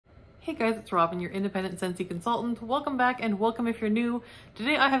Hey guys, it's Robyn, your independent Scentsy consultant. Welcome back and welcome if you're new.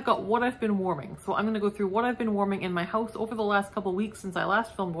 Today I have got what I've been warming. So I'm going to go through what I've been warming in my house over the last couple weeks since I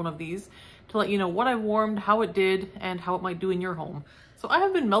last filmed one of these to let you know what I've warmed, how it did, and how it might do in your home. So I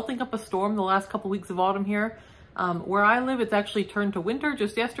have been melting up a storm the last couple weeks of autumn here. Where I live, it's actually turned to winter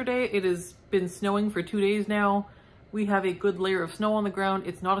just yesterday. It has been snowing for 2 days now. We have a good layer of snow on the ground.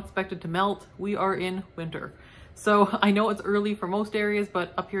 It's not expected to melt. We are in winter. So I know it's early for most areas,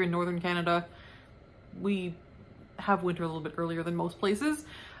 but up here in northern Canada, we have winter a little bit earlier than most places.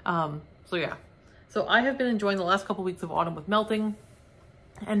 So yeah. So I have been enjoying the last couple weeks of autumn with melting,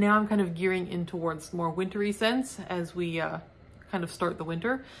 and now I'm kind of gearing in towards more wintry scents as we kind of start the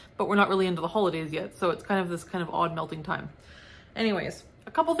winter, but we're not really into the holidays yet. So it's kind of this kind of odd melting time. Anyways,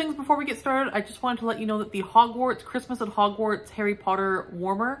 a couple things before we get started. I just wanted to let you know that the Hogwarts, Christmas at Hogwarts Harry Potter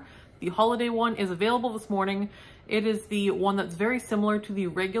warmer, the holiday one, is available this morning. It is the one that's very similar to the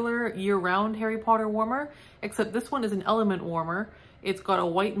regular year-round Harry Potter warmer, except this one is an element warmer. It's got a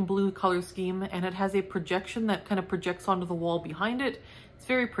white and blue color scheme, and it has a projection that kind of projects onto the wall behind it. It's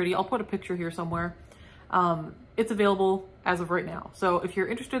very pretty. I'll put a picture here somewhere. It's available as of right now. So if you're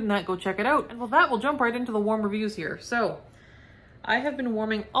interested in that, go check it out. And with that, we'll jump right into the warm reviews here. So I have been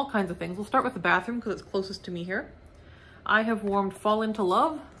warming all kinds of things. We'll start with the bathroom because it's closest to me here. I have warmed Fall Into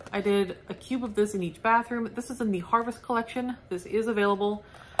Love. I did a cube of this in each bathroom. This is in the Harvest collection. This is available.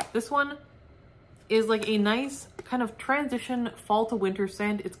 This one is like a nice kind of transition fall to winter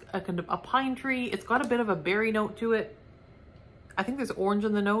scent. It's a kind of a pine tree. It's got a bit of a berry note to it. I think there's orange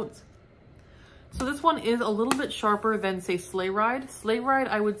in the notes. So this one is a little bit sharper than, say, Sleigh Ride. Sleigh Ride,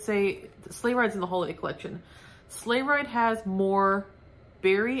 I would say, Sleigh Ride's in the holiday collection. Sleigh Ride has more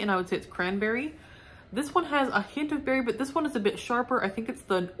berry, and I would say it's cranberry. This one has a hint of berry, but this one is a bit sharper. I think it's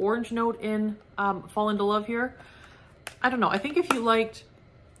the orange note in Fall Into Love here. I don't know. I think if you liked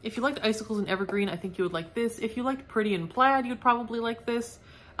Icicles and Evergreen, I think you would like this. If you liked Pretty and Plaid, you'd probably like this.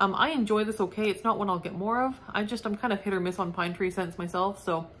 I enjoy this okay. It's not one I'll get more of. I'm kind of hit or miss on pine tree scents myself,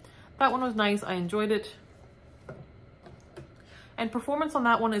 so that one was nice. I enjoyed it. And performance on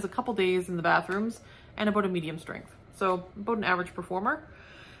that one is a couple days in the bathrooms and about a medium strength. So about an average performer.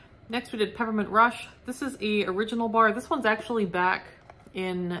 Next we did Peppermint Rush. This is a original bar. This one's actually back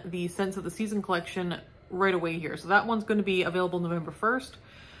in the Scents of the Season collection right away here. So that one's going to be available November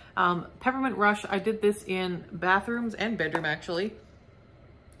 1st. Peppermint Rush, I did this in bathrooms and bedroom actually.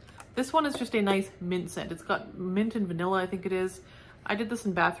 This one is just a nice mint scent. It's got mint and vanilla, I think it is. I did this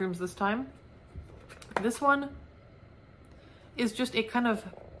in bathrooms this time. This one is just a kind of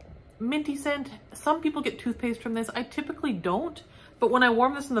minty scent. Some people get toothpaste from this. I typically don't. But when I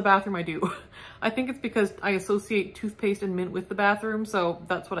warm this in the bathroom, I do. I think it's because I associate toothpaste and mint with the bathroom, so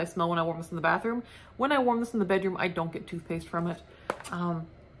that's what I smell when I warm this in the bathroom. When I warm this in the bedroom, I don't get toothpaste from it.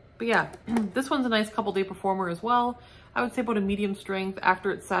 But yeah, this one's a nice couple day performer as well. I would say about a medium strength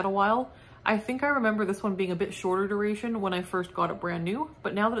after it's sat a while. I think I remember this one being a bit shorter duration when I first got it brand new,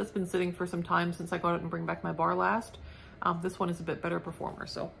 but now that it's been sitting for some time since I got it and bring back my bar last, this one is a bit better performer.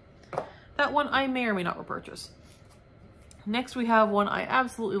 So that one I may or may not repurchase. Next we have one I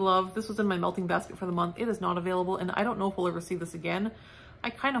absolutely love. This was in my melting basket for the month. It is not available, and I don't know if we'll ever see this again.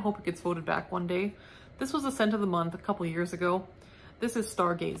 I kind of hope it gets voted back one day. This was a scent of the month a couple years ago. This is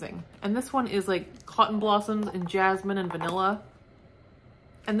Stargazing, and this one is like cotton blossoms and jasmine and vanilla.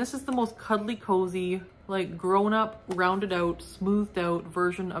 And this is the most cuddly, cozy, like grown up, rounded out, smoothed out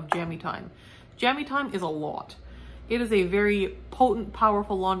version of Jammy Time. Jammy Time is a lot. It is a very potent,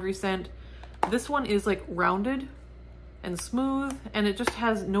 powerful laundry scent. This one is like rounded and smooth, and it just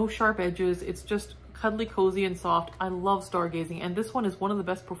has no sharp edges. It's just cuddly, cozy, and soft. I love Stargazing, and this one is one of the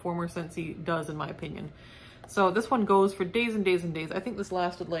best performer Scentsy does, in my opinion. So this one goes for days and days and days. I think this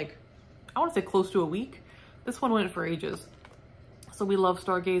lasted like, I want to say close to a week. This one went for ages. So we love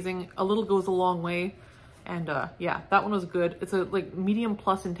Stargazing. A little goes a long way, and yeah, that one was good. It's a like medium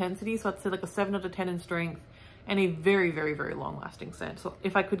plus intensity, so I'd say like a 7 out of 10 in strength, and a very, very, very long lasting scent. So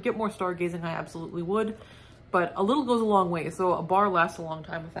if I could get more Stargazing, I absolutely would. But a little goes a long way, so a bar lasts a long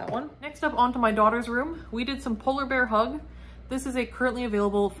time with that one. Next up, onto my daughter's room. We did some Polar Bear Hug. This is a currently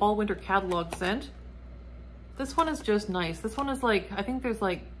available fall winter catalog scent. This one is just nice. This one is like, I think there's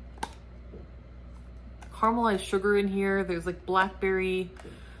like caramelized sugar in here. There's like blackberry.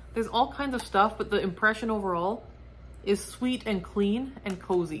 There's all kinds of stuff, but the impression overall is sweet and clean and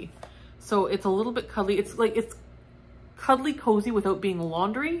cozy. So it's a little bit cuddly. It's like, it's cuddly cozy without being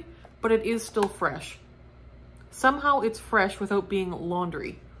laundry, but it is still fresh. Somehow it's fresh without being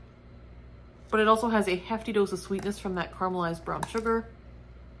laundry, but it also has a hefty dose of sweetness from that caramelized brown sugar.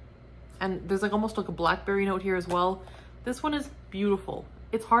 And there's like almost like a blackberry note here as well. This one is beautiful.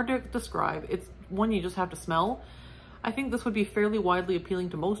 It's hard to describe. It's one you just have to smell. I think this would be fairly widely appealing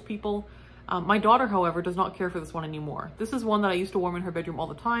to most people. My daughter, however, does not care for this one anymore. This is one that I used to warm in her bedroom all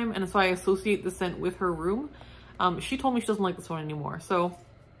the time, and so I associate the scent with her room. She told me she doesn't like this one anymore, so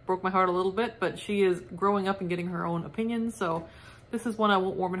broke my heart a little bit, but she is growing up and getting her own opinions, so this is one I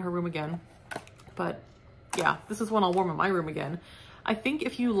won't warm in her room again. But yeah, this is one I'll warm in my room again. I think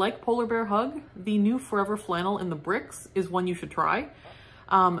if you like Polar Bear Hug, the new Forever Flannel in the bricks is one you should try.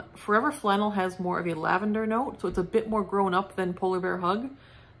 Forever Flannel has more of a lavender note, so it's a bit more grown up than Polar Bear Hug.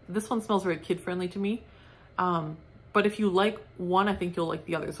 This one smells very kid-friendly to me. But if you like one, I think you'll like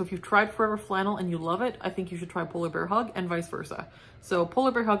the other. So if you've tried Forever Flannel and you love it, I think you should try Polar Bear Hug and vice versa. So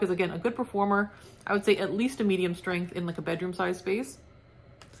Polar Bear Hug is, again, a good performer. I would say at least a medium strength in like a bedroom size space.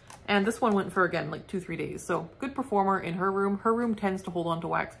 And this one went for, again, like 2-3 days. So good performer in her room. Her room tends to hold on to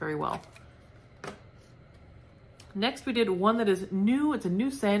wax very well. Next, we did one that is new. It's a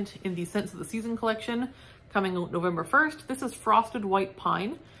new scent in the Scents of the Season collection coming November 1st. This is Frosted White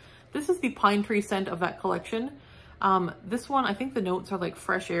Pine. This is the pine tree scent of that collection. This one, I think the notes are like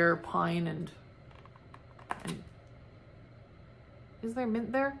fresh air, pine, and is there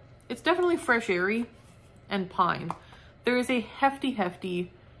mint there? It's definitely fresh airy and pine. There is a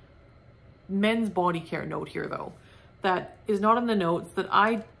hefty men's body care note here though, that is not in the notes, that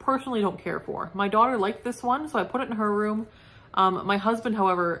I personally don't care for. My daughter liked this one, so I put it in her room. My husband,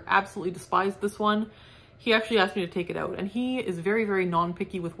 however, absolutely despised this one. He actually asked me to take it out, and he is very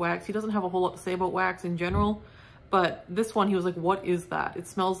non-picky with wax. He doesn't have a whole lot to say about wax in general, but this one, he was like, what is that? It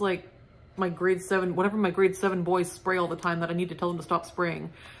smells like my grade 7, whatever my grade 7 boys spray all the time that I need to tell them to stop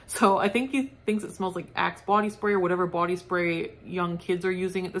spraying. So I think he thinks it smells like Axe body spray or whatever body spray young kids are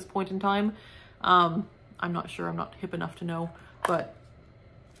using at this point in time. I'm not sure, I'm not hip enough to know, but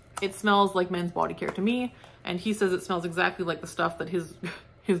it smells like men's body care to me. And he says it smells exactly like the stuff that his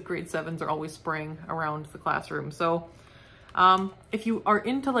grade 7s are always spraying around the classroom. So if you are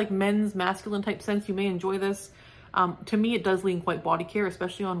into like men's masculine type scents, you may enjoy this. To me, it does lean quite body care,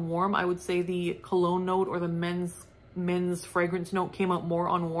 especially on warm. I would say the cologne note or the men's fragrance note came out more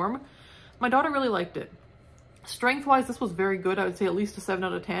on warm. My daughter really liked it. Strength-wise, this was very good. I would say at least a 7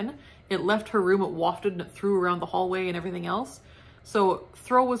 out of 10. It left her room, it wafted and it threw around the hallway and everything else. So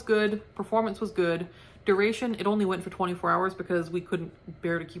throw was good, performance was good. Duration, it only went for 24 hours because we couldn't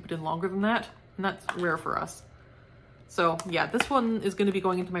bear to keep it in longer than that. And that's rare for us. So yeah, this one is going to be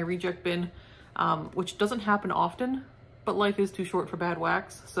going into my reject bin, which doesn't happen often, but life is too short for bad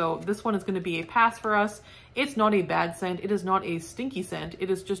wax. So this one is going to be a pass for us. It's not a bad scent. It is not a stinky scent. It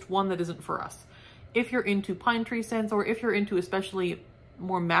is just one that isn't for us. If you're into pine tree scents, or if you're into especially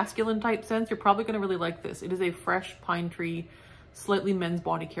more masculine type scents, you're probably going to really like this. It is a fresh pine tree, slightly men's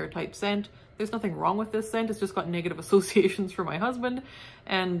body care type scent. There's nothing wrong with this scent. It's just got negative associations for my husband,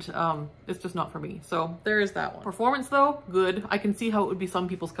 and it's just not for me. So there is that one. Performance though, good. I can see how it would be some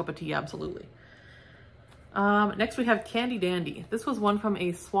people's cup of tea, absolutely. Next we have Candy Dandy. This was one from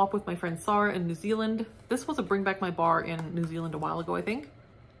a swap with my friend Sarah in New Zealand. This was a Bring Back My Bar in New Zealand a while ago, I think.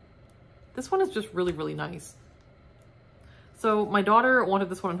 This one is just really nice. So my daughter wanted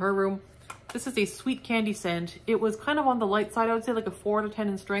this one in her room. This is a sweet candy scent. It was kind of on the light side. I would say like a 4 out of 10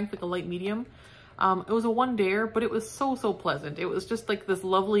 in strength, like a light medium. It was a 1 dare, but it was so pleasant. It was just like this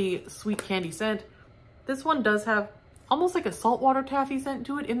lovely sweet candy scent. This one does have almost like a saltwater taffy scent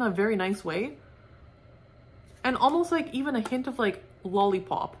to it in a very nice way. And almost like even a hint of like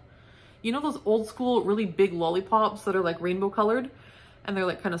lollipop. You know those old school really big lollipops that are like rainbow colored and they're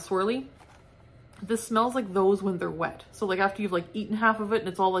like kind of swirly? This smells like those when they're wet. So like after you've like eaten half of it and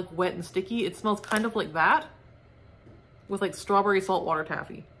it's all like wet and sticky, it smells kind of like that with like strawberry saltwater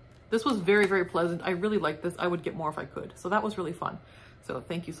taffy. This was very pleasant. I really liked this. I would get more if I could. So that was really fun. So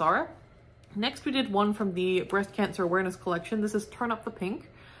thank you, Sarah. Next, we did one from the Breast Cancer Awareness collection. This is Turn Up the Pink.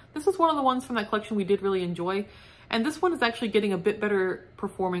 This is one of the ones from that collection we did really enjoy. And this one is actually getting a bit better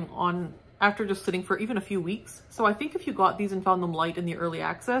performing on after just sitting for even a few weeks. So I think if you got these and found them light in the early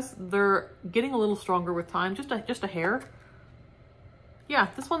access, they're getting a little stronger with time, just a hair. Yeah,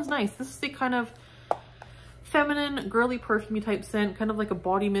 this one's nice. This is a kind of feminine, girly, perfumey type scent, kind of like a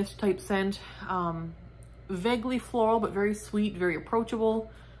body mist type scent. Vaguely floral, but very sweet, very approachable.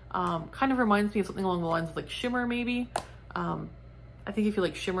 Kind of reminds me of something along the lines of like Shimmer maybe. I think if you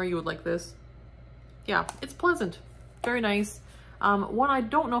like Shimmer, you would like this. Yeah, it's pleasant, very nice. One I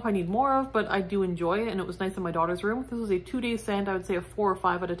don't know if I need more of, but I do enjoy it, and it was nice in my daughter's room. This was a 2-day scent. I would say a 4 or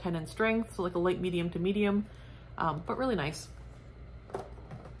 5 out of 10 in strength, so like a light medium to medium, but really nice.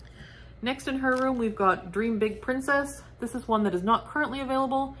 Next in her room, we've got Dream Big Princess. This is one that is not currently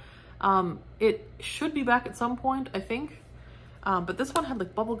available. It should be back at some point, I think. But this one had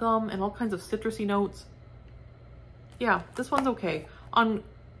like bubblegum and all kinds of citrusy notes. Yeah, this one's okay. On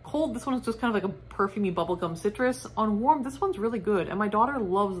cold, this one is just kind of like a perfumey bubblegum citrus. On warm, this one's really good, and my daughter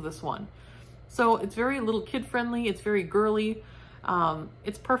loves this one. So it's very little kid friendly, it's very girly.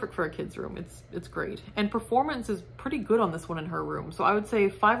 It's perfect for a kid's room. It's great. And performance is pretty good on this one in her room. So I would say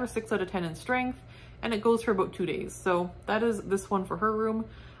 5 or 6 out of 10 in strength, and it goes for about 2 days. So that is this one for her room.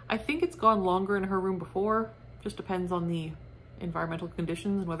 I think it's gone longer in her room before. Just depends on the environmental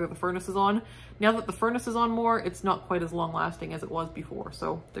conditions and whether the furnace is on. Now that the furnace is on more, it's not quite as long lasting as it was before.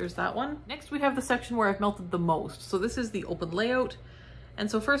 So there's that one. Next we have the section where I've melted the most. So this is the open layout. And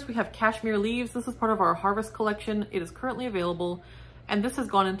so first we have cashmere leaves. This is part of our harvest collection. It is currently available, and this has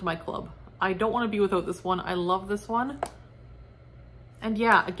gone into my club. I don't want to be without this one. I love this one. And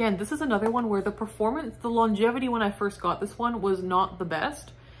yeah, again, this is another one where the performance, the longevity when I first got this one was not the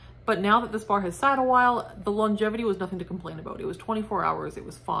best. But now that this bar has sat a while, the longevity was nothing to complain about. It was 24 hours, it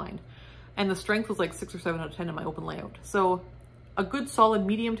was fine. And the strength was like 6 or 7 out of 10 in my open layout. So a good solid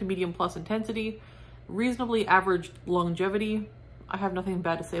medium to medium plus intensity, reasonably average longevity. I have nothing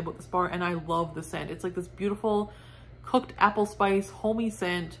bad to say about this bar, and I love the scent. It's like this beautiful cooked apple spice, homey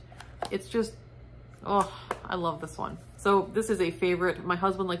scent. It's just, oh, I love this one. So this is a favorite. My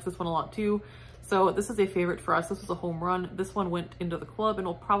husband likes this one a lot too. So this is a favorite for us. This was a home run. This one went into the club and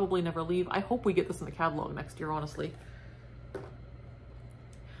will probably never leave. I hope we get this in the catalog next year, honestly.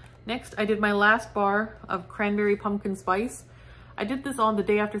 Next, I did my last bar of cranberry pumpkin spice. I did this on the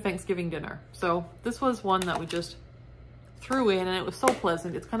day after Thanksgiving dinner. So this was one that we just threw in, and it was so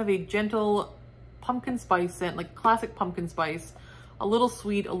pleasant. It's kind of a gentle pumpkin spice scent, like classic pumpkin spice. A little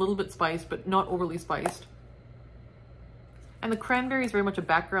sweet, a little bit spiced, but not overly spiced. And the cranberry is very much a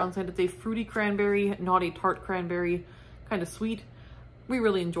background scent. It's a fruity cranberry, not a tart cranberry, kind of sweet. We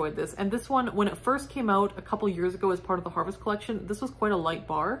really enjoyed this. And this one, when it first came out a couple years ago as part of the Harvest Collection, this was quite a light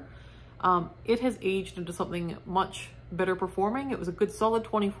bar. It has aged into something much better performing. It was a good solid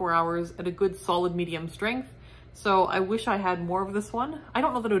 24 hours at a good solid medium strength. So I wish I had more of this one. I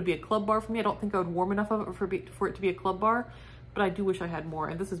don't know that it would be a club bar for me. I don't think I would warm enough of it for it to be a club bar, but I do wish I had more.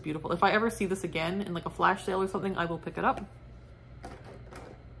 And this is beautiful. If I ever see this again in like a flash sale or something, I will pick it up.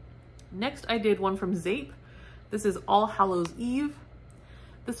 Next, I did one from Zape. This is All Hallows Eve.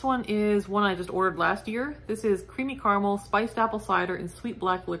 This one is one I just ordered last year. This is creamy caramel, spiced apple cider, and sweet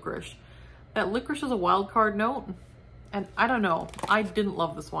black licorice. That licorice is a wild card note, and I don't know, I didn't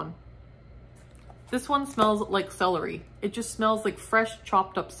love this one. This one smells like celery. It just smells like fresh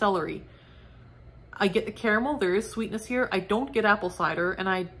chopped up celery. I get the caramel, there is sweetness here. I don't get apple cider, and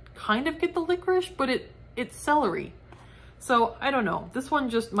I kind of get the licorice, but it's celery. So I don't know. This one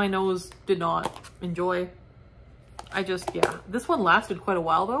just, my nose did not enjoy. Yeah. This one lasted quite a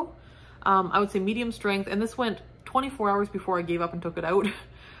while though. I would say medium strength, and this went 24 hours before I gave up and took it out.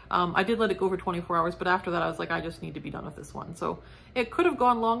 I did let it go for 24 hours, but after that I was like, I just need to be done with this one. So it could have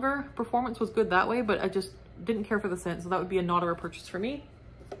gone longer. Performance was good that way, but I just didn't care for the scent. So that would be a not a purchase for me.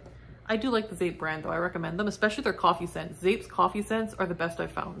 I do like the Zape brand though. I recommend them, especially their coffee scents. Zape's coffee scents are the best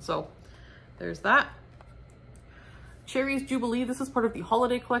I've found. So there's that. Cherries Jubilee. This is part of the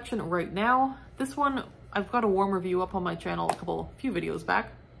holiday collection right now. This one, I've got a warm review up on my channel a few videos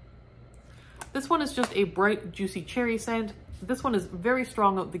back. This one is just a bright, juicy cherry scent. This one is very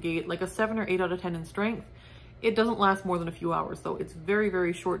strong out the gate, like a 7 or 8 out of 10 in strength. It doesn't last more than a few hours though. It's very,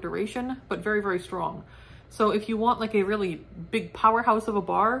 very short duration, but very, very strong. So if you want like a really big powerhouse of a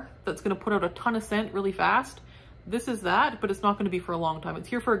bar that's gonna put out a ton of scent really fast, this is that, but it's not gonna be for a long time. It's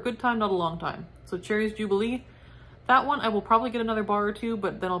here for a good time, not a long time. So Cherries Jubilee. That one, I will probably get another bar or two,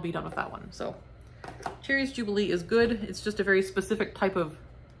 but then I'll be done with that one. So Cherries Jubilee is good. It's just a very specific type of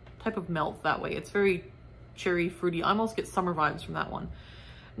melt that way. It's very cherry fruity. I almost get summer vibes from that one.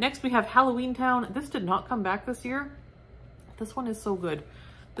 Next we have Halloween Town. This did not come back this year. This one is so good.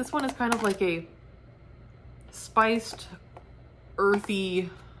 This one is kind of like a spiced, earthy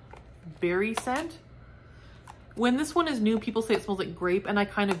berry scent. When this one is new, people say it smells like grape, and I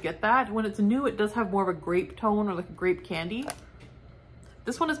kind of get that. When it's new, it does have more of a grape tone or like a grape candy.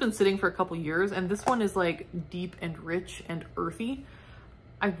 This one has been sitting for a couple years, and this one is like deep and rich and earthy.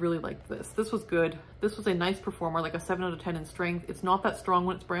 I really liked this. This was good. This was a nice performer, like a 7 out of 10 in strength. It's not that strong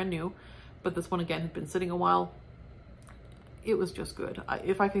when it's brand new, but this one again had been sitting a while. It was just good.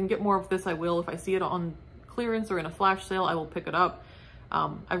 If I can get more of this, I will. If I see it on clearance or in a flash sale, I will pick it up.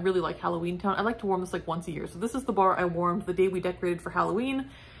 I really like Halloween Town. I like to warm this like once a year. So this is the bar I warmed the day we decorated for Halloween.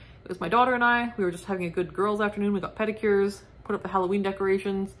 It was my daughter and I. We were just having a good girls' afternoon. We got pedicures, put up the Halloween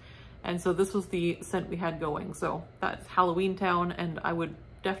decorations. And so this was the scent we had going. So that's Halloween Town, and I would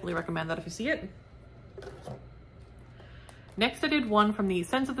definitely recommend that if you see it. Next, I did one from the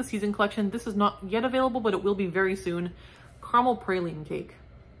Scents of the Season collection. This is not yet available, but it will be very soon. Caramel praline cake,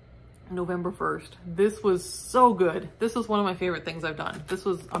 November 1st. This was so good. This was one of my favorite things I've done. This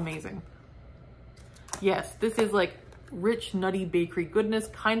was amazing. Yes, this is like rich, nutty bakery goodness.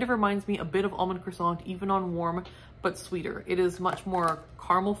 Kind of reminds me a bit of almond croissant, even on warm, but sweeter. It is much more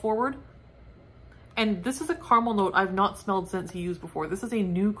caramel forward. And this is a caramel note I've not smelled Scentsy use before. This is a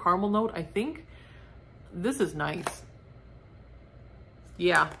new caramel note, I think. This is nice.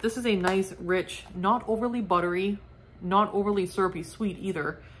 Yeah, this is a nice, rich, not overly buttery, not overly syrupy sweet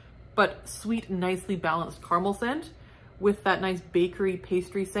either, but sweet, nicely balanced caramel scent with that nice bakery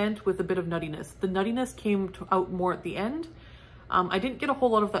pastry scent with a bit of nuttiness. The nuttiness came out more at the end. I didn't get a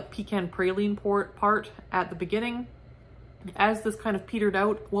whole lot of that pecan praline part at the beginning. As this kind of petered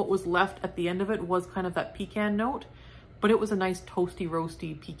out, what was left at the end of it was kind of that pecan note, but it was a nice toasty,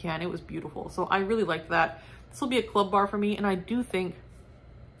 roasty pecan. It was beautiful. So I really liked that. This will be a club bar for me, and I do think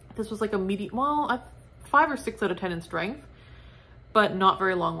this was like a medium, well, a 5 or 6 out of 10 in strength, but not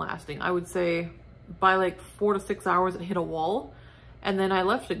very long lasting. I would say by like 4 to 6 hours it hit a wall, and then I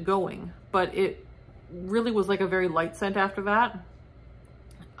left it going, but it really was like a very light scent after that.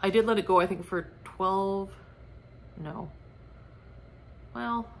 I did let it go, I think, for 12, no.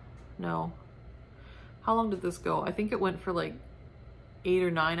 Well, no. How long did this go? I think it went for like 8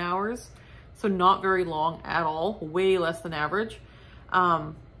 or 9 hours. So not very long at all, way less than average.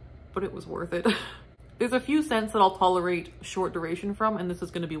 But it was worth it. There's a few scents that I'll tolerate short duration from, and this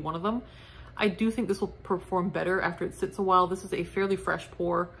is going to be one of them. I do think this will perform better after it sits a while. This is a fairly fresh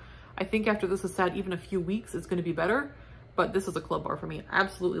pour. I think after this has sat even a few weeks, it's going to be better. But this is a club bar for me.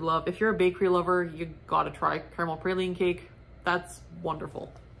 Absolutely love. If you're a bakery lover, you gotta try caramel praline cake. That's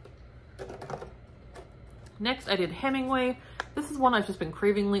wonderful. Next, I did Hemingway. This is one I've just been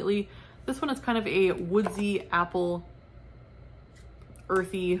craving lately. This one is kind of a woodsy, apple,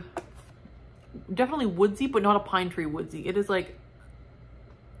 earthy, definitely woodsy, but not a pine tree woodsy. It is like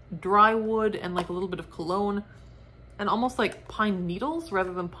dry wood and like a little bit of cologne and almost like pine needles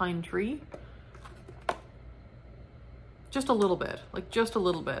rather than pine tree. Just a little bit, like just a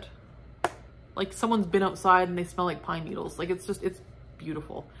little bit. Like someone's been outside and they smell like pine needles. Like it's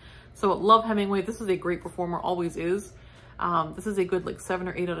beautiful. So love Hemingway. This is a great performer, always is. This is a good like 7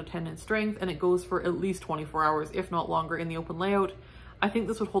 or 8 out of 10 in strength, and it goes for at least 24 hours, if not longer, in the open layout. I think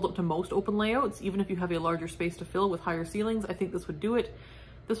this would hold up to most open layouts, even if you have a larger space to fill with higher ceilings. I think this would do it.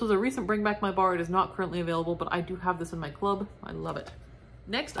 This was a recent bring back my bar. It is not currently available, but I do have this in my club. I love it.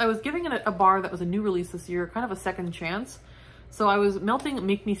 Next, I was giving it a bar that was a new release this year, kind of a second chance. So I was melting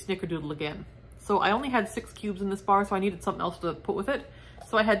Make Me Snickerdoodle again. So I only had 6 cubes in this bar, so I needed something else to put with it.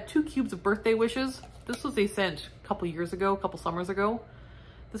 So I had 2 cubes of Birthday Wishes. This was a scent a couple years ago, a couple summers ago.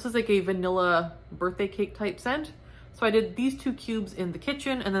 This is like a vanilla birthday cake type scent. So I did these 2 cubes in the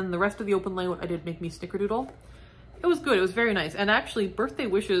kitchen, and then the rest of the open layout I did Make Me Snickerdoodle. It was good, it was very nice. And actually, Birthday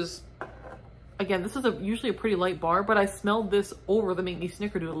Wishes, again, this is usually a pretty light bar, but I smelled this over the Make Me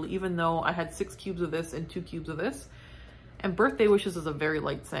Snickerdoodle, even though I had 6 cubes of this and 2 cubes of this. And Birthday Wishes is a very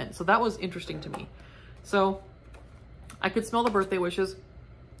light scent, so that was interesting to me. So I could smell the Birthday Wishes.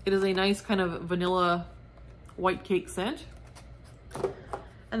 It is a nice kind of vanilla white cake scent.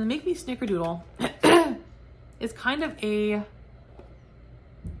 And the Make Me Snickerdoodle is kind of a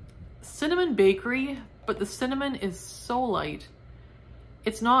cinnamon bakery, but the cinnamon is so light.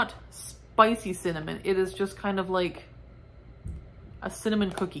 It's not spicy cinnamon. It is just kind of like a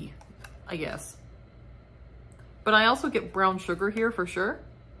cinnamon cookie, I guess. But I also get brown sugar here for sure.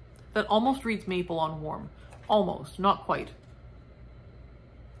 That almost reads maple on warm. Almost, not quite.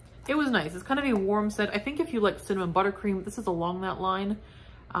 It was nice. It's kind of a warm scent. I think if you like cinnamon buttercream, this is along that line.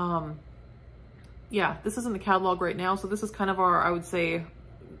 Yeah, this is in the catalog right now. So this is kind of our, I would say,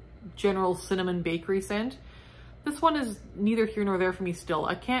 general cinnamon bakery scent. This one is neither here nor there for me still.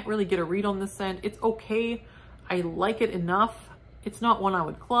 I can't really get a read on this scent. It's okay. I like it enough. It's not one I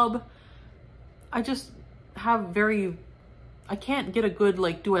would club. I just have I can't get a good,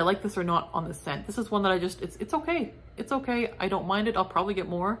 like, do I like this or not on this scent. This is one that I just, it's okay. It's okay. I don't mind it. I'll probably get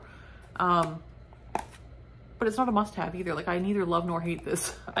more. But it's not a must-have either. Like, I neither love nor hate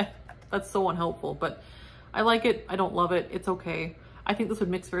this. That's so unhelpful, but I like it. I don't love it. It's okay. I think this would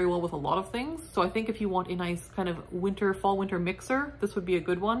mix very well with a lot of things. So I think if you want a nice kind of fall winter mixer, this would be a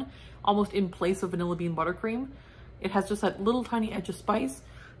good one, almost in place of vanilla bean buttercream. It has just that little tiny edge of spice.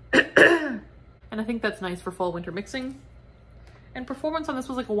 And I think that's nice for fall winter mixing. And performance on this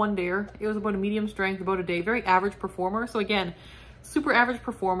was like a 1-dayer. It was about a medium strength, about a day, very average performer. So again, super average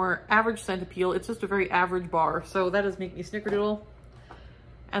performer, average scent appeal. It's just a very average bar. So that is Make Me Snickerdoodle.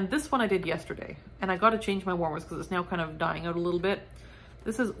 And this one I did yesterday, and I got to change my warmers because it's now kind of dying out a little bit.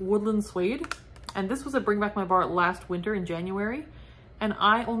 This is Woodland Suede, and this was a Bring Back My bar last winter in January, and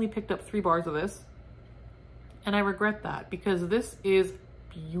I only picked up 3 bars of this, and I regret that because this is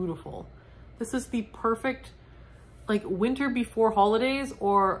beautiful. This is the perfect like winter before holidays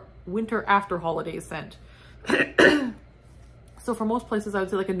or winter after holidays scent. So for most places, I would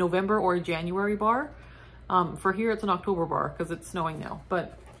say like a November or a January bar. For here, it's an October bar because it's snowing now.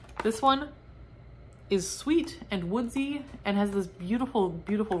 But this one is sweet and woodsy and has this beautiful,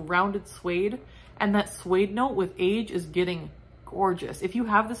 beautiful rounded suede. And that suede note with age is getting gorgeous. If you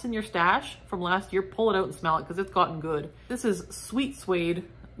have this in your stash from last year, pull it out and smell it because it's gotten good. This is sweet suede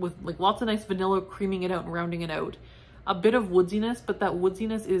with like lots of nice vanilla creaming it out and rounding it out. A bit of woodsiness, but that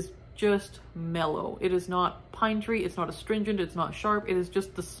woodsiness is just mellow. It is not pine tree, it's not astringent, it's not sharp. It is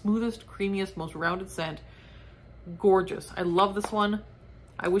just the smoothest, creamiest, most rounded scent. Gorgeous. I love this one.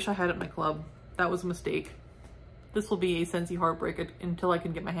 I wish I had it in my club. That was a mistake. This will be a Scentsy heartbreak until I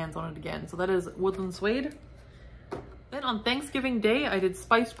can get my hands on it again. So that is Woodland Suede. Then on Thanksgiving Day, I did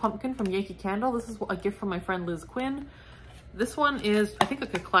Spiced Pumpkin from Yankee Candle. This is a gift from my friend Liz Quinn. This one is, I think,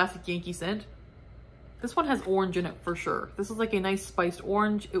 like a classic Yankee scent. This one has orange in it for sure. This is like a nice spiced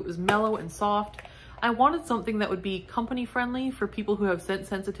orange. It was mellow and soft. I wanted something that would be company friendly for people who have scent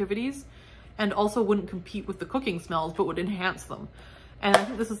sensitivities and also wouldn't compete with the cooking smells, but would enhance them. And I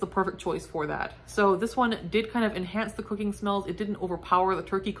think this is the perfect choice for that. So this one did kind of enhance the cooking smells. It didn't overpower the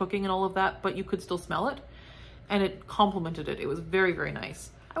turkey cooking and all of that, but you could still smell it. And it complemented it. It was very, very nice.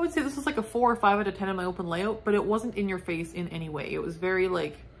 I would say this is like a 4 or 5 out of 10 in my open layout, but it wasn't in your face in any way. It was very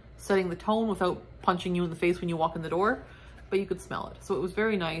like setting the tone without punching you in the face when you walk in the door, but you could smell it. So it was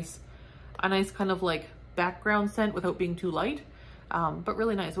very nice. A nice kind of like background scent without being too light, but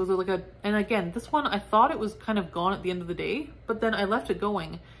really nice. It was like a, and again, this one, I thought it was kind of gone at the end of the day, but then I left it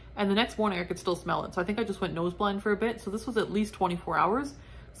going and the next morning I could still smell it. So I think I just went nose blind for a bit. So this was at least 24 hours.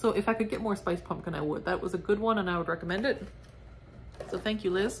 So if I could get more spiced pumpkin, I would. That was a good one and I would recommend it. So thank you,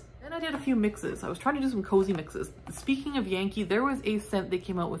 Liz. And I did a few mixes. I was trying to do some cozy mixes. Speaking of Yankee, there was a scent they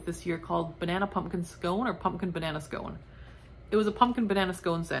came out with this year called Banana Pumpkin Scone or Pumpkin Banana Scone. It was a pumpkin banana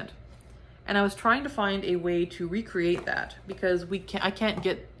scone scent. And I was trying to find a way to recreate that because I can't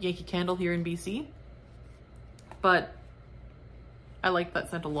get Yankee Candle here in BC, but I like that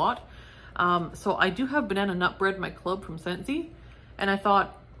scent a lot. So I do have banana nut bread in my club from Scentsy, and I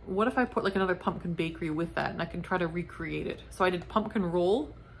thought, what if I put like another pumpkin bakery with that and I can try to recreate it? So I did pumpkin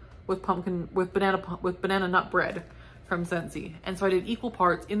roll with banana nut bread from Scentsy. And so I did equal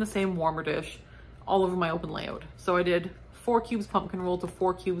parts in the same warmer dish all over my open layout. So I did 4 cubes pumpkin roll to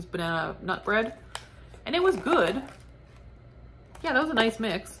 4 cubes banana nut bread, and it was good. Yeah, that was a nice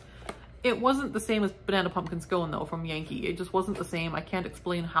mix. It wasn't the same as banana pumpkin scone though from Yankee. It just wasn't the same. I can't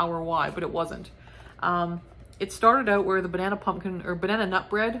explain how or why, but it wasn't. It started out where the banana pumpkin or banana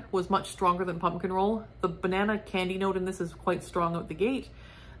nut bread was much stronger than pumpkin roll. The banana candy note in this is quite strong out the gate.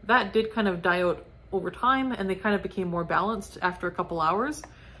 That did kind of die out over time and they kind of became more balanced after a couple hours.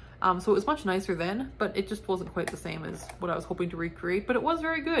 So it was much nicer then, but it just wasn't quite the same as what I was hoping to recreate, but it was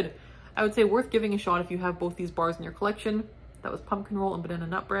very good. I would say worth giving a shot if you have both these bars in your collection. That was pumpkin roll and banana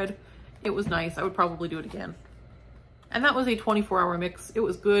nut bread. It was nice. I would probably do it again. And that was a 24-hour mix. It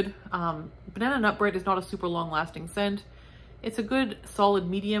was good. Banana nut bread is not a super long lasting scent. It's a good solid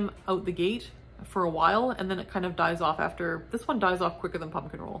medium out the gate for a while, and then it kind of dies off after. This one dies off quicker than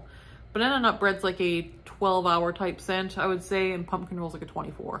pumpkin roll. Banana nut bread's like a 12-hour type scent, I would say, and pumpkin roll's like a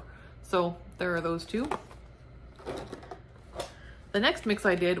 24. So there are those two. The next mix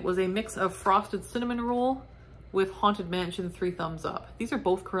I did was a mix of frosted cinnamon roll with Haunted Mansion 3 Thumbs Up. These are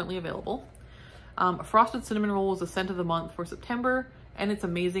both currently available. Frosted cinnamon roll was a scent of the month for September, and it's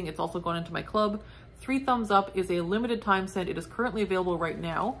amazing. It's also gone into my club. 3 Thumbs Up is a limited time scent. It is currently available right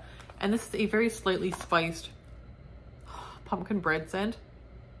now, and this is a very slightly spiced pumpkin bread scent,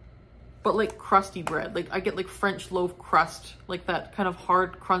 but like crusty bread. Like I get like French loaf crust, like that kind of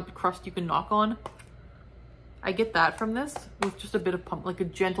hard crust you can knock on. I get that from this with just a bit of like a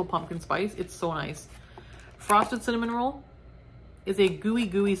gentle pumpkin spice. It's so nice. Frosted cinnamon roll is a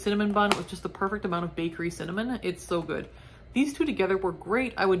gooey cinnamon bun with just the perfect amount of bakery cinnamon. It's so good. These two together were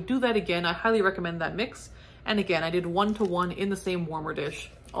great. I would do that again. I highly recommend that mix. And again, I did 1-to-1 in the same warmer dish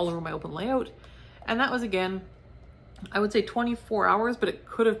all over my open layout. And that was, again, I would say 24 hours, but it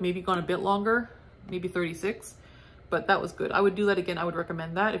could have maybe gone a bit longer, maybe 36, but that was good. I would do that again. I would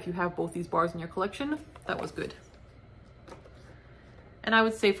recommend that if you have both these bars in your collection. That was good. And I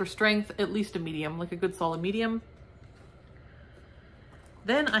would say for strength, at least a medium, like a good solid medium.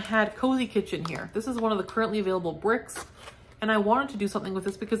 Then I had Cozy Kitchen here. This is one of the currently available bricks, And I wanted to do something with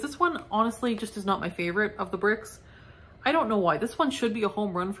this because this one honestly just is not my favorite of the bricks. I don't know why. This one should be a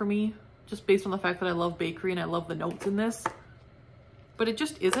home run for me, just based on the fact that I love bakery and I love the notes in this. But it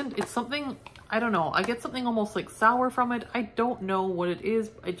just isn't. It's something, I don't know. I get something almost like sour from it. I don't know what it is.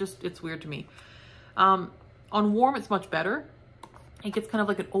 It's weird to me. On warm, it's much better. It gets kind of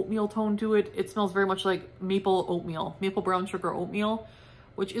like an oatmeal tone to it. It smells very much like maple oatmeal, maple brown sugar oatmeal,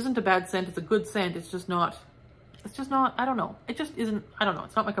 which isn't a bad scent. It's a good scent. It's just not, I don't know. It just isn't, I don't know.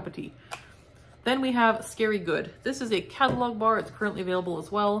 It's not my cup of tea. Then we have Scary Good. This is a catalog bar. It's currently available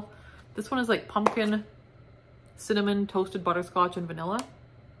as well. This one is like pumpkin, cinnamon, toasted butterscotch, and vanilla.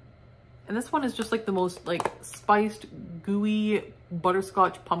 And this one is just like the most like spiced, gooey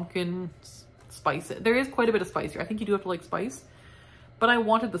butterscotch pumpkin spice. There is quite a bit of spice here. I think you do have to like spice. But I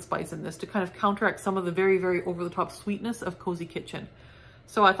wanted the spice in this to kind of counteract some of the very, very over-the-top sweetness of Cozy Kitchen.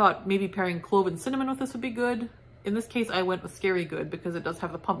 So I thought maybe pairing clove and cinnamon with this would be good. In this case, I went with Scary Good because it does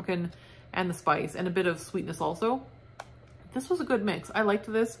have the pumpkin and the spice and a bit of sweetness also. This was a good mix. I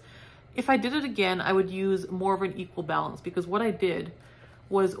liked this. If I did it again, I would use more of an equal balance because what I did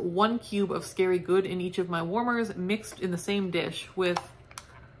was 1 cube of Scary Good in each of my warmers mixed in the same dish with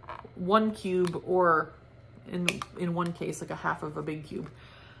 1 cube, or in one case, like a half of a big cube.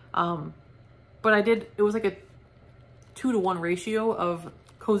 But it was like a 2-to-1 ratio of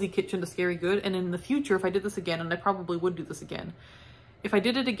Cozy Kitchen to Scary Good. And in the future, if I did this again, and I probably would do this again, if I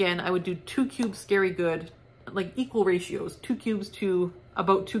did it again, I would do 2 cubes Scary Good, like equal ratios, 2 cubes to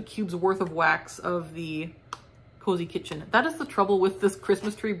about 2 cubes worth of wax of the Cozy Kitchen. That is the trouble with this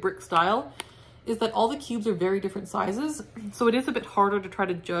Christmas tree brick style, is that all the cubes are very different sizes. So it is a bit harder to try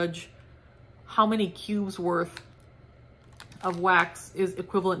to judge how many cubes worth of wax is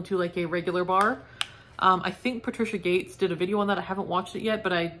equivalent to like a regular bar. I think Patricia Gates did a video on that. I haven't watched it yet,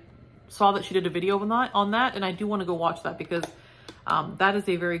 but I saw that she did a video on that, and I do want to go watch that because that is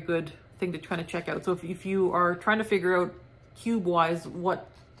a very good thing to kind of check out. So if you are trying to figure out cube wise what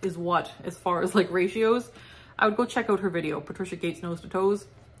is what as far as like ratios, I would go check out her video, Patricia Gates Nose to Toes,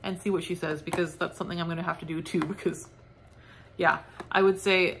 and see what she says, because that's something I'm going to have to do too, because yeah, I would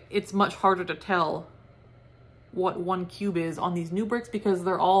say it's much harder to tell what 1 cube is on these new bricks because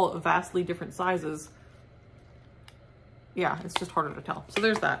they're all vastly different sizes. Yeah, it's just harder to tell. So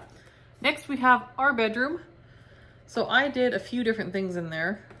there's that. Next we have our bedroom. So I did a few different things in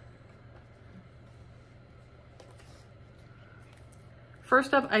there.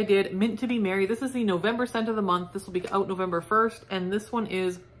 First up, I did Mint to be Merry. This is the November scent of the month. This will be out November 1st, and this one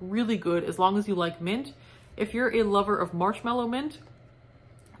is really good as long as you like mint. If you're a lover of marshmallow mint,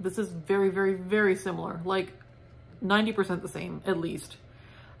 this is very, very, very similar, like 90% the same, at least.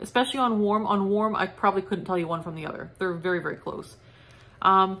 Especially on warm. On warm, I probably couldn't tell you one from the other. They're very, very close.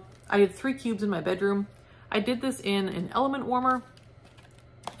 I did 3 cubes in my bedroom. I did this in an element warmer,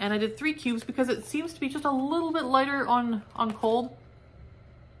 and I did 3 cubes because it seems to be just a little bit lighter on cold.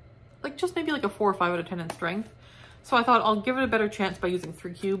 Like just maybe like a 4 or 5 out of 10 in strength. So I thought I'll give it a better chance by using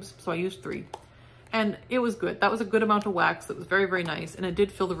 3 cubes. So I used 3. And it was good. That was a good amount of wax. That was very, very nice. And it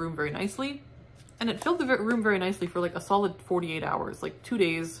did fill the room very nicely. And it filled the room very nicely for like a solid 48 hours, like 2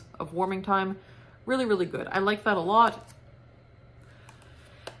 days of warming time. Really, really good. I like that a lot.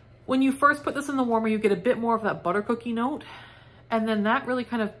 When you first put this in the warmer, you get a bit more of that butter cookie note. And then that really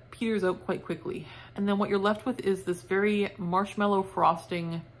kind of peters out quite quickly. And then what you're left with is this very marshmallow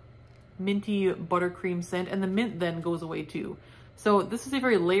frosting, minty buttercream scent. And the mint then goes away too. So this is a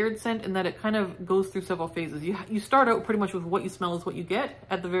very layered scent in that it kind of goes through several phases. You start out pretty much with what you smell is what you get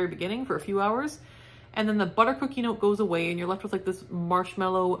at the very beginning for a few hours. And then the butter cookie note goes away and you're left with like this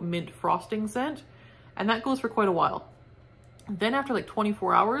marshmallow mint frosting scent. And that goes for quite a while. Then after like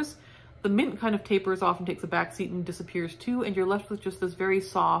 24 hours, the mint kind of tapers off and takes a back seat and disappears too. And you're left with just this very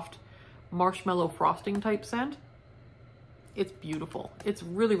soft marshmallow frosting type scent. It's beautiful. It's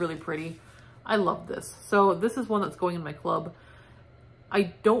really, really pretty. I love this. So this is one that's going in my club.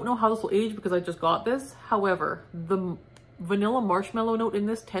 I don't know how this will age because I just got this. However, the vanilla marshmallow note in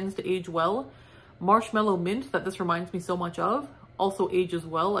this tends to age well. Marshmallow mint, that this reminds me so much of, also ages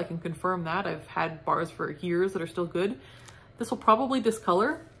well. I can confirm that. I've had bars for years that are still good. This will probably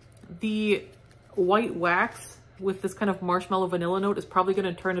discolor. The white wax with this kind of marshmallow vanilla note is probably going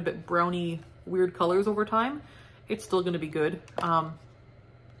to turn a bit browny, weird colors over time. It's still going to be good.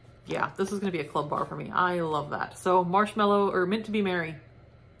 Yeah, this is going to be a club bar for me. I love that. So marshmallow or Mint to be Merry,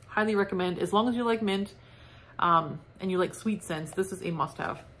 highly recommend. As long as you like mint and you like sweet scents, this is a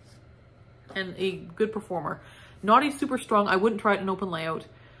must-have and a good performer. Not a super strong. I wouldn't try it in open layout,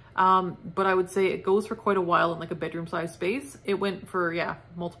 but I would say it goes for quite a while in like a bedroom size space. It went for, yeah,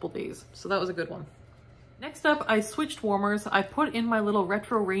 multiple days. So that was a good one. Next up, I switched warmers. I put in my little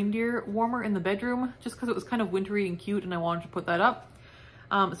retro reindeer warmer in the bedroom just because it was kind of wintry and cute and I wanted to put that up.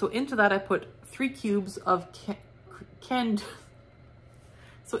 So into that I put 3 cubes of candy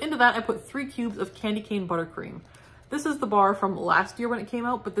cane buttercream. This is the bar from last year when it came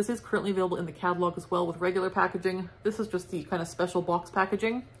out, but this is currently available in the catalog as well with regular packaging. This is just the kind of special box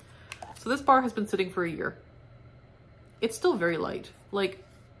packaging. So this bar has been sitting for a year. It's still very light, like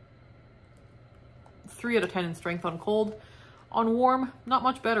 3 out of 10 in strength on cold. On warm, not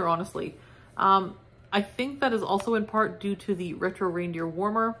much better, honestly. I think that is also in part due to the retro reindeer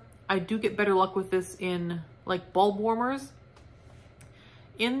warmer. I do get better luck with this in like bulb warmers.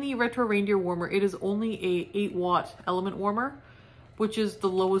 In the retro reindeer warmer, it is only a 8-watt element warmer, which is the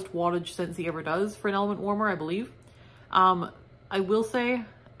lowest wattage Scentsy ever does for an element warmer, I believe. I will say,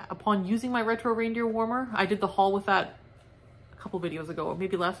 upon using my retro reindeer warmer, I did the haul with that a couple videos ago,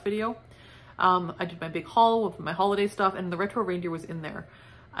 maybe last video. I did my big haul with my holiday stuff and the retro reindeer was in there.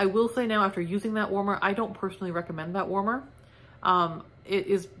 I will say now, after using that warmer, I don't personally recommend that warmer. It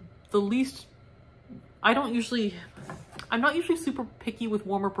is the least, I'm not usually super picky with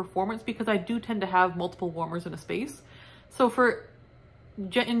warmer performance because I do tend to have multiple warmers in a space. So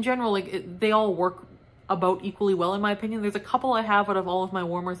in general, like they all work about equally well in my opinion. There's a couple I have out of all of my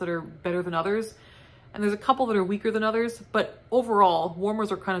warmers that are better than others. And there's a couple that are weaker than others, but overall,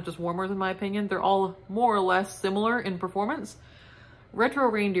 warmers are kind of just warmers in my opinion. They're all more or less similar in performance. Retro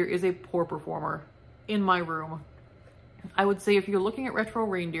Reindeer is a poor performer in my room. I would say if you're looking at Retro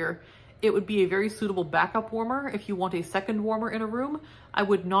Reindeer, it would be a very suitable backup warmer. If you want a second warmer in a room, I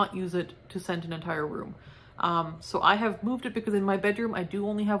would not use it to scent an entire room. So I have moved it because in my bedroom, I do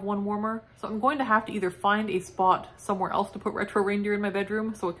only have 1 warmer. So I'm going to have to either find a spot somewhere else to put Retro Reindeer in my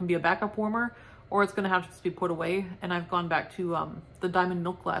bedroom so it can be a backup warmer, or it's going to have to just be put away. And I've gone back to the Diamond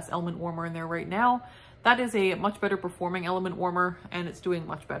Milk Glass element warmer in there right now. That is a much better performing element warmer and it's doing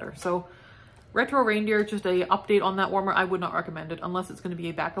much better. So Retro Reindeer, just a update on that warmer, I would not recommend it unless it's going to be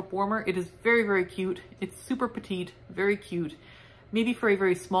a backup warmer. It is very, very cute. It's super petite, very cute. Maybe for a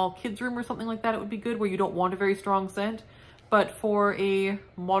very small kids room or something like that, it would be good where you don't want a very strong scent. But for a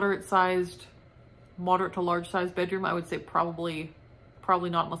moderate to large sized bedroom, I would say probably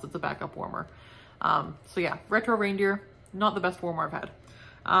not unless it's a backup warmer. So yeah, Retro Reindeer, not the best warmer I've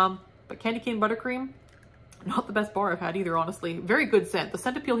had. But Candy Cane Buttercream, not the best bar I've had either, honestly. Very good scent. The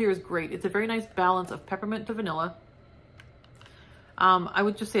scent appeal here is great. It's a very nice balance of peppermint to vanilla. I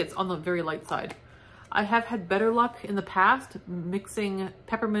would just say it's on the very light side. I have had better luck in the past mixing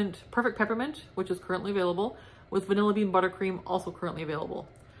Perfect Peppermint, which is currently available, with Vanilla Bean Buttercream, also currently available.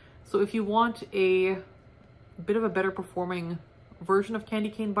 So if you want a bit of a better performing version of Candy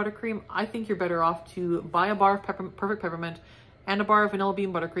Cane Buttercream, I think you're better off to buy a bar of Perfect Peppermint and a bar of Vanilla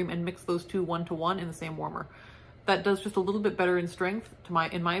Bean Buttercream and mix those two 1-to-1 in the same warmer. That does just a little bit better in strength,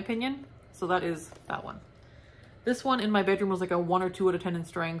 in my opinion. So that is that one. This one in my bedroom was like a 1 or 2 out of 10 in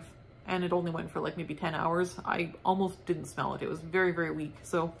strength, and it only went for like maybe 10 hours. I almost didn't smell it. It was very, very weak.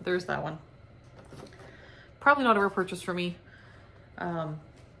 So there's that one. Probably not a repurchase for me.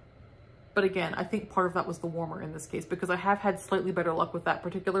 But again, I think part of that was the warmer in this case, because I have had slightly better luck with that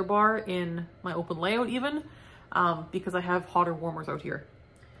particular bar in my open layout even, because I have hotter warmers out here.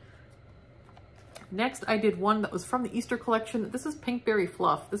 Next, I did one that was from the Easter collection. This is Pinkberry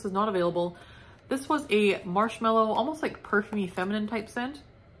Fluff. This is not available. This was a marshmallow, almost like perfumey feminine type scent.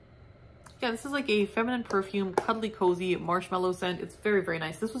 Yeah, this is like a feminine perfume, cuddly cozy marshmallow scent. It's very, very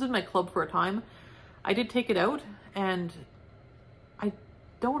nice. This was in my club for a time. I did take it out and I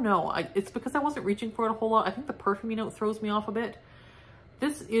don't know. It's because I wasn't reaching for it a whole lot. I think the perfumey note throws me off a bit.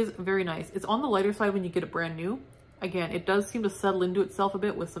 This is very nice. It's on the lighter side when you get it brand new. Again, it does seem to settle into itself a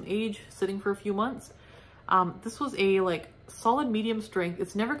bit with some age sitting for a few months. This was a like solid medium strength.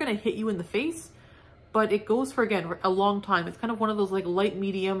 It's never going to hit you in the face, but it goes for, again, a long time. It's kind of one of those like light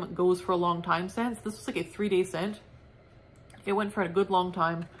medium goes for a long time scents. This was like a 3-day scent. It went for a good long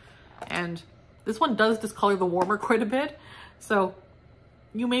time. And this one does discolor the warmer quite a bit. So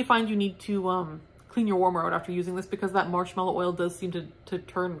you may find you need to clean your warmer out after using this, because that marshmallow oil does seem to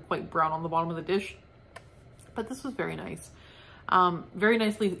turn quite brown on the bottom of the dish. But this was very nice. Very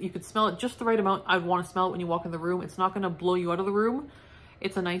nicely, you could smell it just the right amount. I'd want to smell it when you walk in the room. It's not going to blow you out of the room.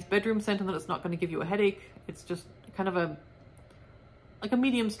 It's a nice bedroom scent, and that it's not going to give you a headache. It's just kind of like a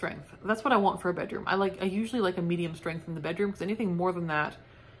medium strength. That's what I want for a bedroom. I usually like a medium strength in the bedroom, because anything more than that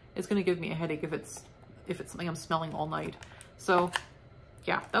is going to give me a headache if it's something I'm smelling all night. So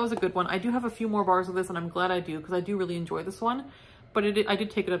yeah, that was a good one. I do have a few more bars of this, and I'm glad I do, because I do really enjoy this one. But I did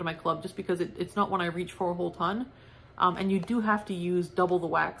take it out of my club just because it's not one I reach for a whole ton. And you do have to use double the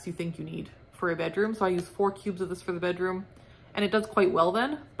wax you think you need for a bedroom. So I use 4 cubes of this for the bedroom, and it does quite well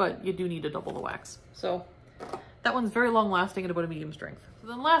then, but you do need to double the wax. So that one's very long lasting at about a medium strength. So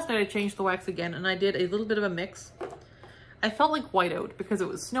then last night I changed the wax again, and I did a little bit of a mix. I felt like whiteout because it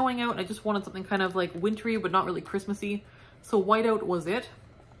was snowing out and I just wanted something kind of like wintry but not really Christmassy. So whiteout was it.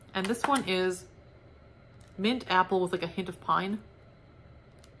 And this one is mint apple with like a hint of pine.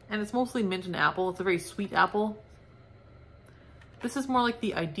 And it's mostly mint and apple. It's a very sweet apple. This is more like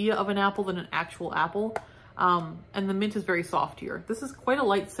the idea of an apple than an actual apple. And the mint is very soft here. This is quite a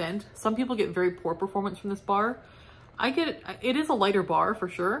light scent. Some people get very poor performance from this bar. It is a lighter bar for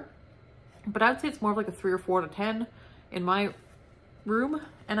sure, but I'd say it's more of like a 3 or 4 out of 10 in my room.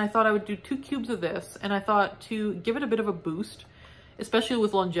 And I thought I would do 2 cubes of this, and I thought to give it a bit of a boost, especially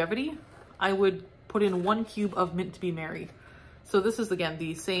with longevity, I would put in 1 cube of Mint to Be Merry. So this is again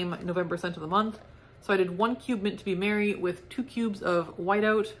the same November scent of the month. So I did 1 cube Mint to Be Merry with 2 cubes of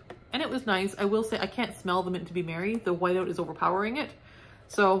whiteout, and it was nice. I will say I can't smell the Mint to Be Merry. The whiteout is overpowering it.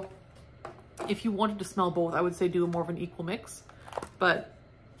 So if you wanted to smell both, I would say do more of an equal mix. But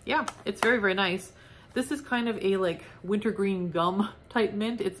yeah, it's very, very nice. This is kind of a like wintergreen gum type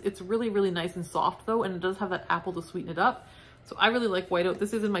mint. It's really, really nice and soft though, and it does have that apple to sweeten it up. So I really like whiteout.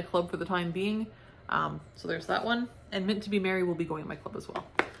 This is in my club for the time being. So there's that one. And Mint to Be Merry will be going in my club as well.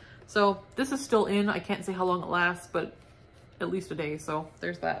 So this is still in. I can't say how long it lasts, but at least a day. So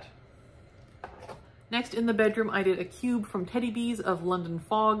there's that. Next in the bedroom, I did a cube from Teddy Bees of London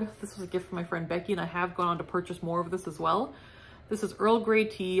Fog. This was a gift from my friend Becky, and I have gone on to purchase more of this as well. This is Earl Grey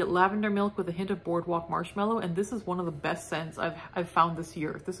tea, lavender milk with a hint of boardwalk marshmallow, and this is one of the best scents I've found this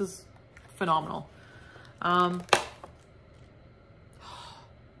year. This is phenomenal. Oh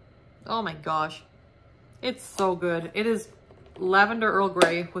my gosh, it's so good. It is lavender Earl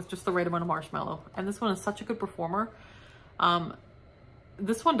Grey with just the right amount of marshmallow, and this one is such a good performer.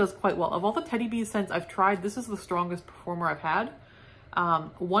 This one does quite well. Of all the Teddy Bees scents I've tried, this is the strongest performer I've had.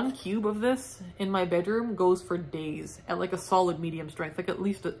 1 cube of this in my bedroom goes for days at like a solid medium strength, like at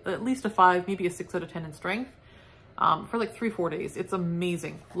least a 5, maybe a 6 out of 10 in strength, for like 3-4 days. It's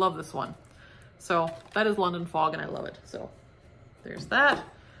amazing. Love this one. So that is London Fog, and I love it. So there's that.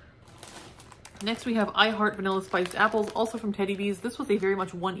 Next we have I Heart Vanilla Spiced Apples, also from Teddy Bees. This was a very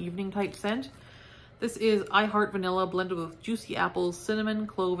much one evening type scent. This is I Heart Vanilla blended with juicy apples, cinnamon,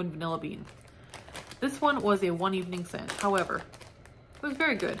 clove, and vanilla bean. This one was a one evening scent. However, it was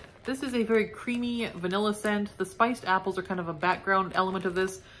very good. This is a very creamy vanilla scent. The spiced apples are kind of a background element of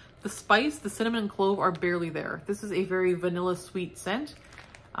this. The spice, the cinnamon and clove are barely there. This is a very vanilla sweet scent.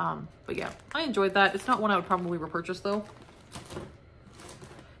 But yeah, I enjoyed that. It's not one I would probably repurchase though.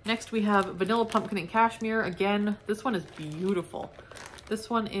 Next we have Vanilla Pumpkin and Cashmere. Again, this one is beautiful. This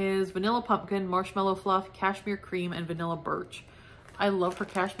one is Vanilla Pumpkin, Marshmallow Fluff, Cashmere Cream, and Vanilla Birch. I love her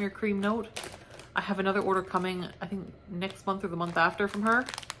Cashmere Cream note. I have another order coming, I think next month or the month after from her.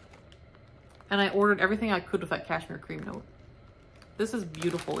 And I ordered everything I could with that Cashmere Cream note. This is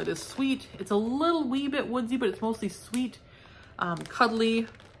beautiful. It is sweet. It's a little wee bit woodsy, but it's mostly sweet, cuddly.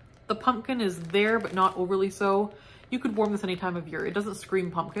 The pumpkin is there, but not overly so. You could warm this any time of year. It doesn't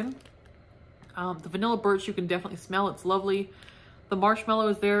scream pumpkin. The Vanilla Birch, you can definitely smell. It's lovely. The marshmallow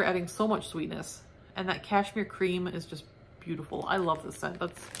is there, adding so much sweetness. And that Cashmere Cream is just beautiful. I love this scent.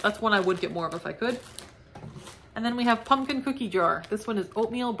 That's one I would get more of if I could. And then we have Pumpkin Cookie Jar. This one is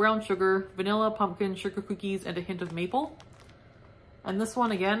oatmeal, brown sugar, vanilla, pumpkin, sugar cookies, and a hint of maple. And this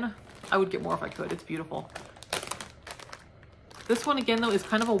one, again, I would get more if I could. It's beautiful. This one, again, though, is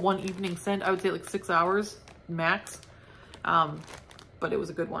kind of a one evening scent. I would say like 6 hours max. But it was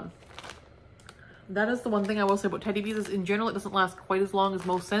a good one. That is the one thing I will say about Teddy Bees is in general, it doesn't last quite as long as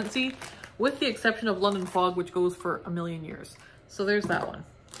most Scentsy, with the exception of London Fog, which goes for a million years. So there's that one.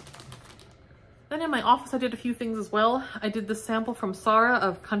 Then in my office, I did a few things as well. I did the sample from Sarah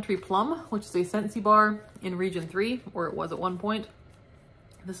of Country Plum, which is a Scentsy bar in Region 3, or it was at one point.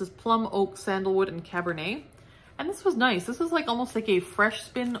 This is Plum, Oak, Sandalwood, and Cabernet. And this was nice. This was like almost like a fresh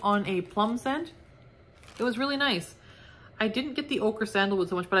spin on a plum scent. It was really nice. I didn't get the oak or sandalwood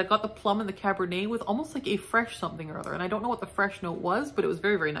so much, but I got the plum and the Cabernet with almost like a fresh something or other. And I don't know what the fresh note was, but it was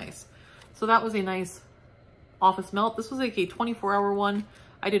very, very nice. So that was a nice office melt. This was like a 24-hour one.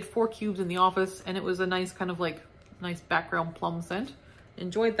 I did 4 cubes in the office, and it was a nice kind of like nice background plum scent.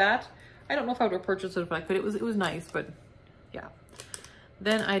 Enjoyed that. I don't know if I would repurchase it if I could. It was nice, but yeah.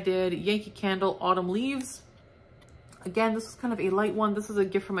 Then I did Yankee Candle Autumn Leaves. Again, this is kind of a light one. This is a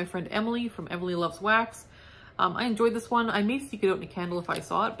gift from my friend Emily from Emily Loves Wax. I enjoyed this one. I may seek it out in a candle if I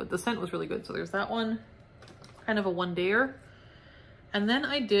saw it, but the scent was really good. So there's that one, kind of a one-dayer. And then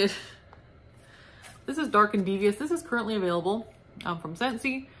I did, this is Dark and Devious. This is currently available from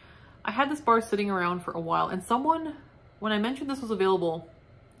Scentsy. I had this bar sitting around for a while, and someone, when I mentioned this was available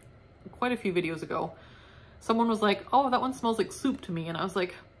quite a few videos ago, someone was like, oh, that one smells like soup to me. And I was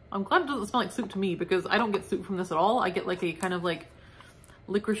like, I'm glad it doesn't smell like soup to me, because I don't get soup from this at all. I get like a kind of like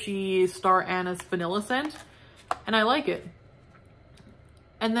licoricey star anise vanilla scent, and I like it.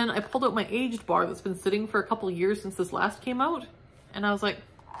 And then I pulled out my aged bar that's been sitting for a couple of years since this last came out, and I was like,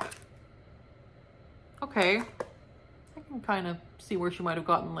 okay, I can kind of see where she might have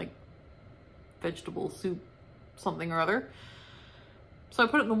gotten like vegetable soup something or other. So I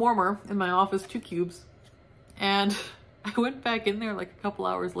put it in the warmer in my office, 2 cubes, and I went back in there like a couple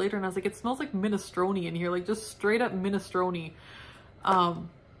hours later, and I was like, it smells like minestrone in here, like just straight up minestrone.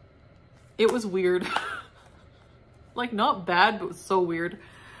 It was weird. Like, not bad, but it was so weird.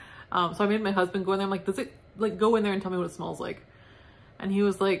 So I made my husband go in there. I'm like, does it, like, go in there and tell me what it smells like? And he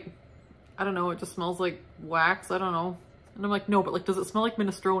was like, I don't know, it just smells like wax, I don't know. And I'm like, no, but like, does it smell like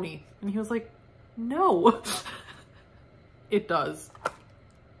minestrone? And he was like, no. It does.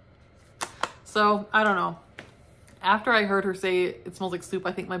 So, I don't know. After I heard her say it smells like soup,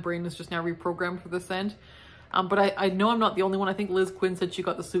 I think my brain is just now reprogrammed for this scent. But I know I'm not the only one. I think Liz Quinn said she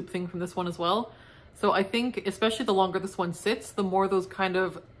got the soup thing from this one as well. So I think, especially the longer this one sits, the more those kind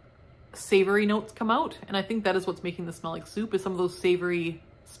of savory notes come out. And I think that is what's making this smell like soup, is some of those savory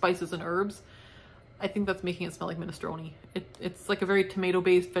spices and herbs. I think that's making it smell like minestrone. It's like a very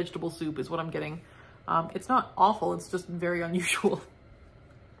tomato-based vegetable soup is what I'm getting. It's not awful, it's just very unusual.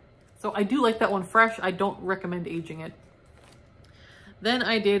 So I do like that one fresh. I don't recommend aging it. Then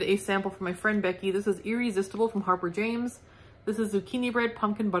I did a sample for my friend Becky. This is Irresistible from Harper James. This is zucchini bread,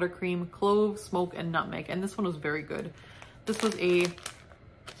 pumpkin buttercream, clove, smoke, and nutmeg. And this one was very good. This was a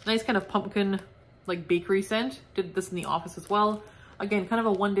nice kind of pumpkin, like bakery scent. Did this in the office as well. Again, kind of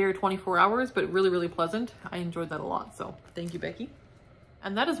a 1 day or 24 hours, but really, really pleasant. I enjoyed that a lot. So thank you, Becky.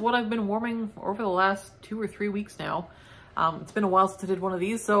 And that is what I've been warming over the last 2 or 3 weeks now. It's been a while since I did one of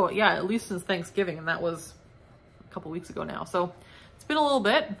these. So yeah, at least since Thanksgiving. And that was a couple weeks ago now. So it's been a little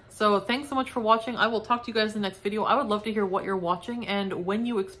bit. So thanks so much for watching. I will talk to you guys in the next video. I would love to hear what you're watching and when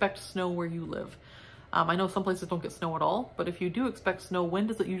you expect snow where you live. I know some places don't get snow at all, but if you do expect snow, when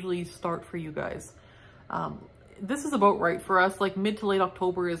does it usually start for you guys? This is about right for us. Like mid to late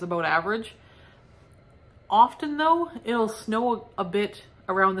October is about average. Often though, it'll snow a bit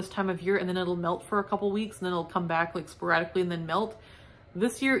around this time of year, and then it'll melt for a couple weeks, and then it'll come back like sporadically and then melt.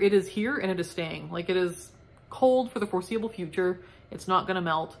 This year it is here and it is staying. Like, it is cold for the foreseeable future. It's not gonna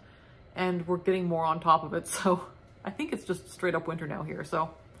melt, and we're getting more on top of it. So I think it's just straight up winter now here.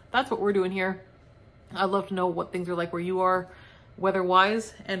 So that's what we're doing here. I'd love to know what things are like where you are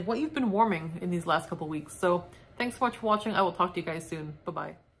weather-wise, and what you've been warming in these last couple weeks. So thanks so much for watching. I will talk to you guys soon.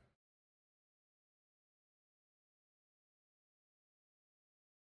 Bye-bye.